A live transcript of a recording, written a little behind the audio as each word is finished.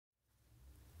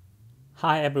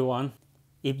Hi everyone,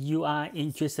 if you are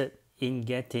interested in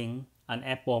getting an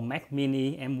Apple Mac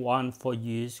Mini M1 for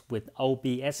use with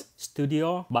OBS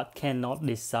Studio but cannot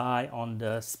decide on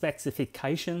the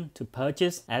specification to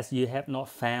purchase as you have not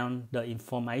found the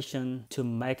information to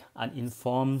make an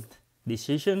informed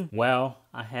decision, well,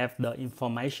 I have the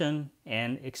information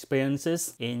and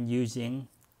experiences in using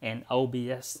an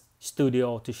OBS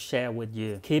Studio to share with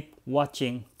you. Keep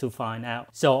watching to find out.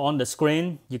 So on the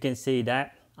screen you can see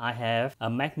that I have a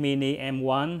Mac Mini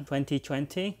M1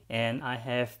 2020 and I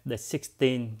have the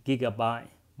 16GB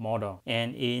model,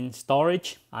 and in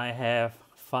storage I have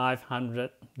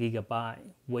 500GB,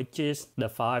 which is the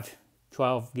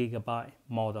 512GB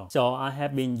model. So I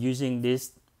have been using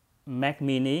this Mac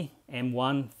Mini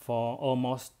M1 for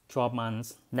almost 12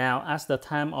 months. Now at the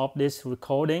time of this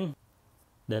recording,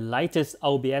 the latest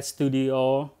OBS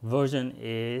Studio version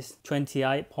is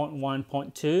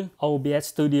 28.1.2. OBS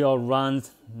Studio runs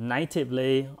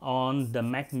natively on the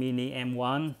Mac Mini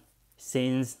M1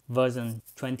 since version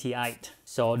 28.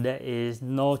 So there is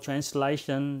no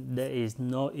translation, there is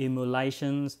no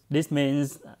emulations. This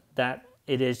means that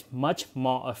it is much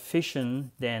more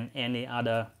efficient than any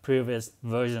other previous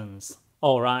versions.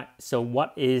 Alright, so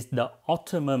what is the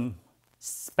optimum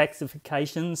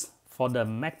specifications for the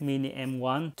Mac Mini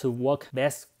M1 to work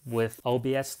best with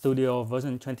OBS Studio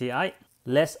version 28?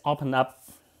 Let's open up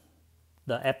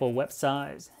the Apple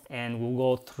website and we'll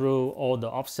go through all the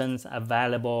options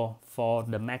available for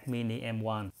the Mac Mini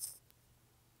M1.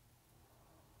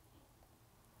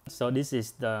 So this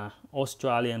is the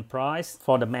Australian price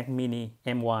for the Mac Mini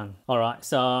M1. Alright,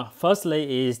 so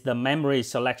firstly is the memory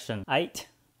selection, 8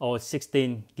 or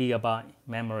 16GB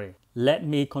memory. Let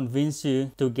me convince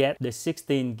you to get the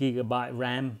 16GB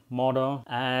RAM model,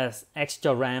 as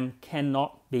extra RAM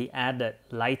cannot be added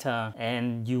later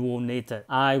and you will need it.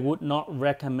 I would not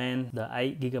recommend the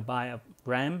 8GB of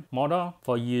RAM model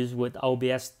for use with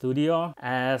OBS Studio,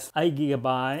 as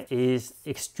 8GB is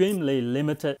extremely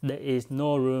limited. There is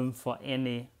no room for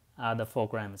any other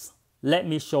programs. Let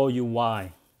me show you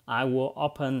why. I will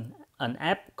open an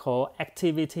app called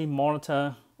Activity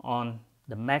Monitor on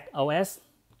the Mac OS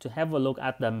to have a look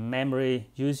at the memory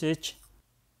usage.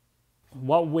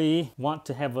 What we want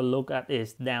to have a look at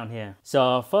is down here.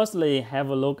 So firstly, have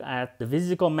a look at the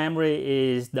physical memory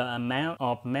is the amount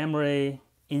of memory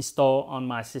installed on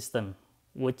my system,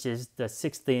 which is the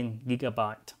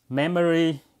 16GB.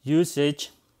 Memory usage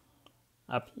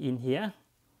up in here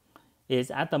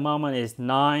is at the moment is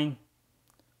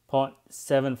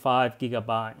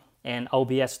 9.75GB, and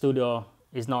OBS Studio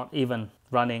is not even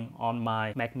running on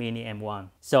my Mac Mini M1.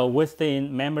 So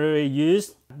within memory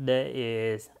use, there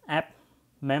is app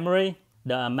memory.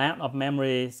 The amount of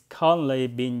memory is currently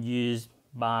being used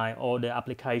by all the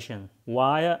applications.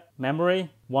 Wire memory,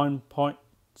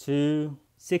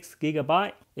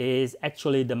 1.26GB is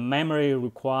actually the memory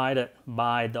required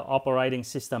by the operating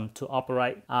system to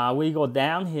operate. We go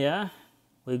down here,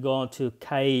 we go to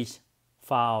cache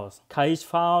files. Cache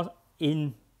files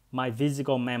in my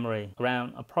physical memory,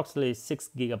 around approximately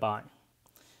 6GB.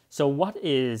 So what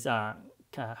is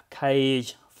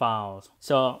cache files?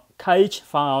 So cache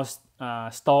files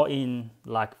store in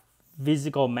like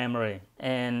physical memory,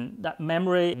 and that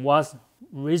memory was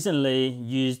recently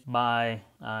used by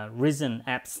recent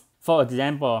apps. For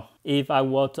example, if I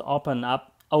were to open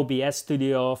up OBS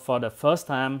Studio for the first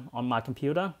time on my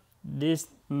computer, this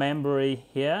memory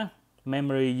here,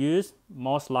 memory use,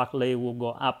 most likely will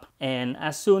go up. And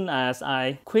as soon as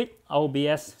I quit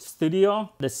OBS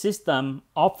Studio, the system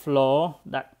offload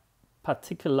that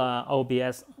particular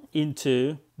OBS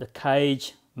into the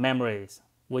cache memories,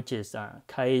 which is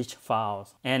cache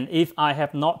files. And if I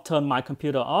have not turned my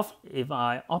computer off, if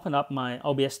I open up my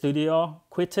OBS Studio,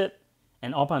 quit it,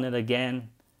 and open it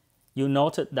again, you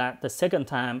noted that the second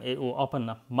time it will open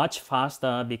up much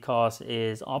faster because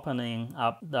it's opening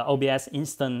up the OBS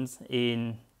instance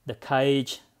in the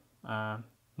cache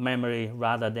memory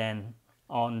rather than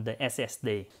on the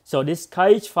SSD. So this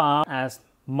cache file, as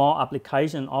more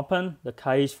application open, the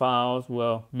cache files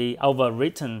will be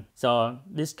overwritten. So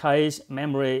this cache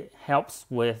memory helps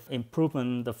with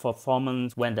improving the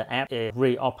performance when the app is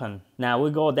reopened. Now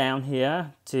we go down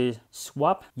here to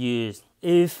swap use.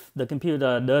 If the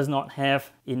computer does not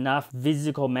have enough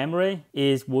physical memory,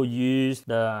 it will use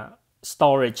the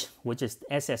storage, which is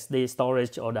SSD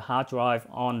storage or the hard drive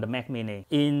on the Mac Mini.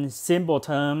 In simple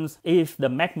terms, if the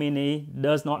Mac Mini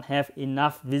does not have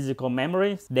enough physical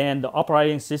memory, then the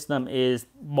operating system is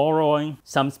borrowing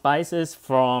some spaces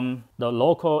from the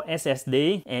local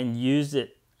SSD and use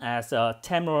it as a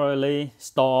temporarily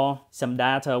store some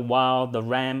data while the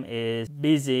RAM is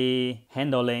busy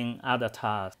handling other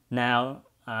tasks. Now,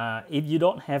 if you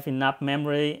don't have enough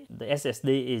memory, the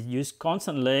SSD is used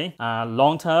constantly.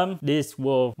 Long term, this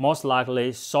will most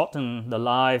likely shorten the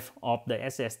life of the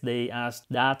SSD as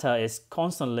data is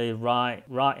constantly write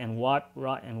and wipe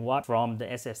from the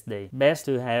SSD. Best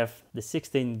to have the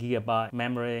 16GB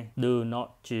memory. Do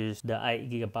not choose the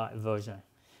 8GB version.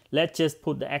 Let's just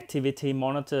put the activity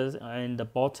monitors in the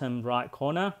bottom right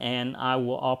corner and I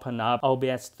will open up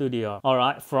OBS Studio.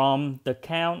 Alright, from the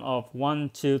count of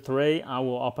 1, 2, 3, I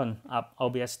will open up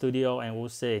OBS Studio and we'll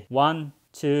see. 1,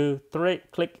 2, 3,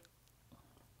 click.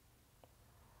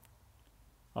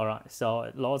 Alright, so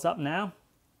it loads up now.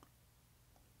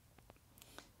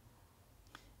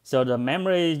 So the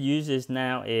memory usage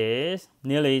now is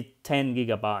nearly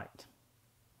 10GB.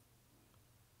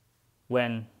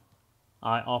 When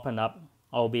I open up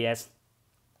OBS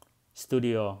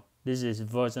Studio. This is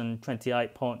version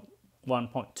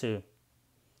 28.1.2.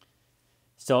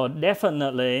 So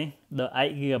definitely the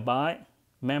 8GB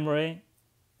memory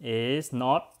is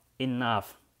not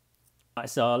enough.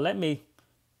 So let me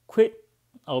quit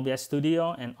OBS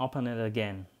Studio and open it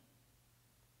again.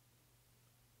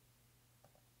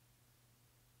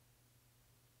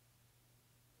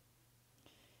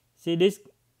 See, this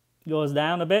goes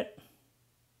down a bit.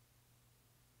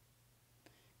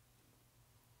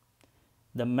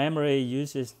 The memory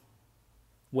usage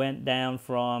went down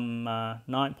from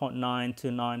 9.9 to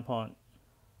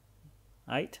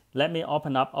 9.8. Let me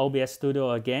open up OBS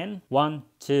Studio again. 1,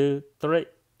 2, 3.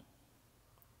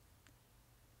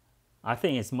 I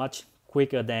think it's much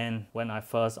quicker than when I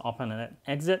first opened it.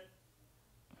 Exit.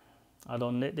 I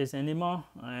don't need this anymore,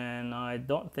 and I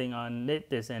don't think I need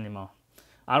this anymore.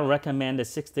 I recommend the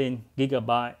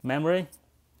 16GB memory.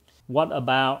 What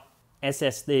about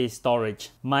SSD storage?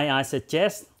 May I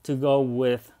suggest to go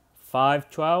with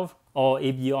 512, or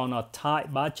if you're on a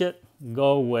tight budget,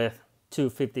 go with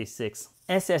 256.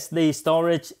 SSD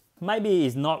storage maybe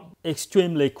is not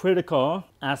extremely critical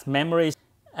as memory,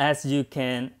 as you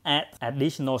can add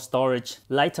additional storage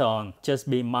later on. Just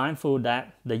be mindful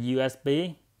that the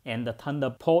USB and the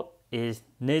Thunderbolt is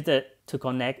needed to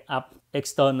connect up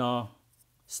external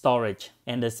storage,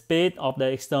 and the speed of the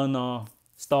external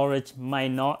storage may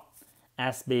not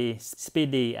be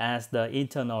speedy as the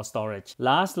internal storage.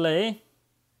 Lastly,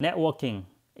 networking,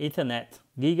 Ethernet,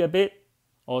 gigabit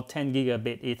or 10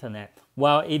 gigabit Ethernet.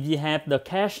 Well, if you have the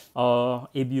cache, or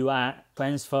if you are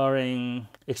transferring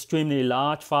extremely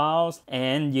large files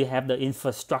and you have the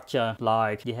infrastructure,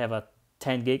 like you have a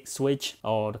 10 gig switch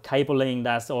or the cabling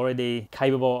that's already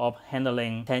capable of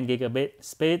handling 10 gigabit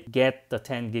speed, get the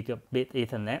 10 gigabit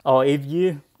Ethernet. Or if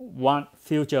you want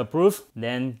future proof,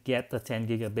 then get the 10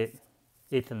 gigabit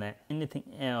Ethernet. Anything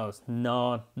else?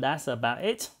 No, that's about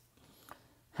it.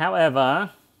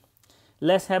 However,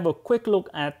 let's have a quick look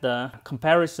at the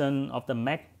comparison of the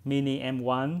Mac Mini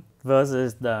M1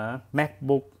 versus the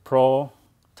MacBook Pro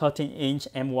 13-inch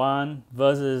M1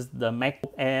 versus the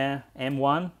MacBook Air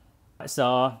M1.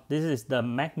 So this is the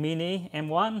Mac Mini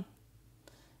M1.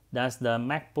 That's the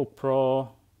MacBook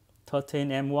Pro 13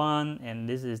 M1, and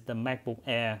this is the MacBook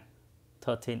Air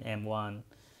 13 M1.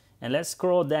 And let's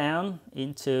scroll down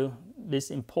into this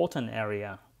important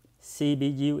area.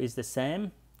 CPU is the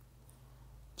same.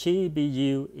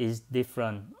 GPU is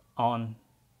different on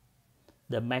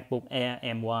the MacBook Air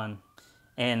M1.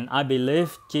 And I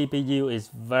believe GPU is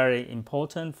very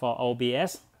important for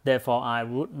OBS. Therefore, I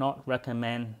would not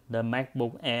recommend the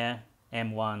MacBook Air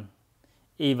M1,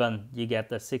 even you get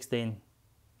the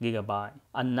 16GB.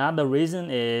 Another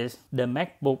reason is the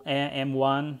MacBook Air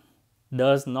M1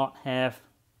 does not have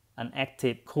an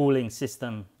active cooling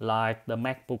system like the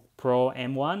MacBook Pro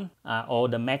M1 or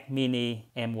the Mac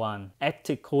Mini M1.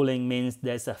 Active cooling means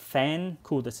there's a fan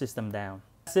cool the system down.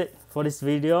 That's it for this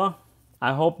video.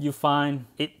 I hope you find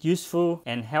it useful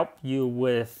and help you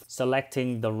with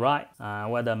selecting the right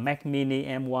whether Mac Mini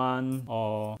M1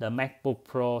 or the MacBook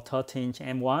Pro 13-inch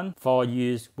M1 for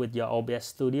use with your OBS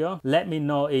Studio. Let me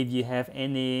know if you have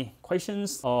any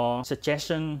questions or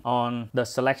suggestions on the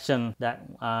selection that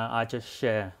I just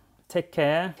shared. Take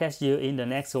care. Catch you in the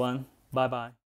next one. Bye bye.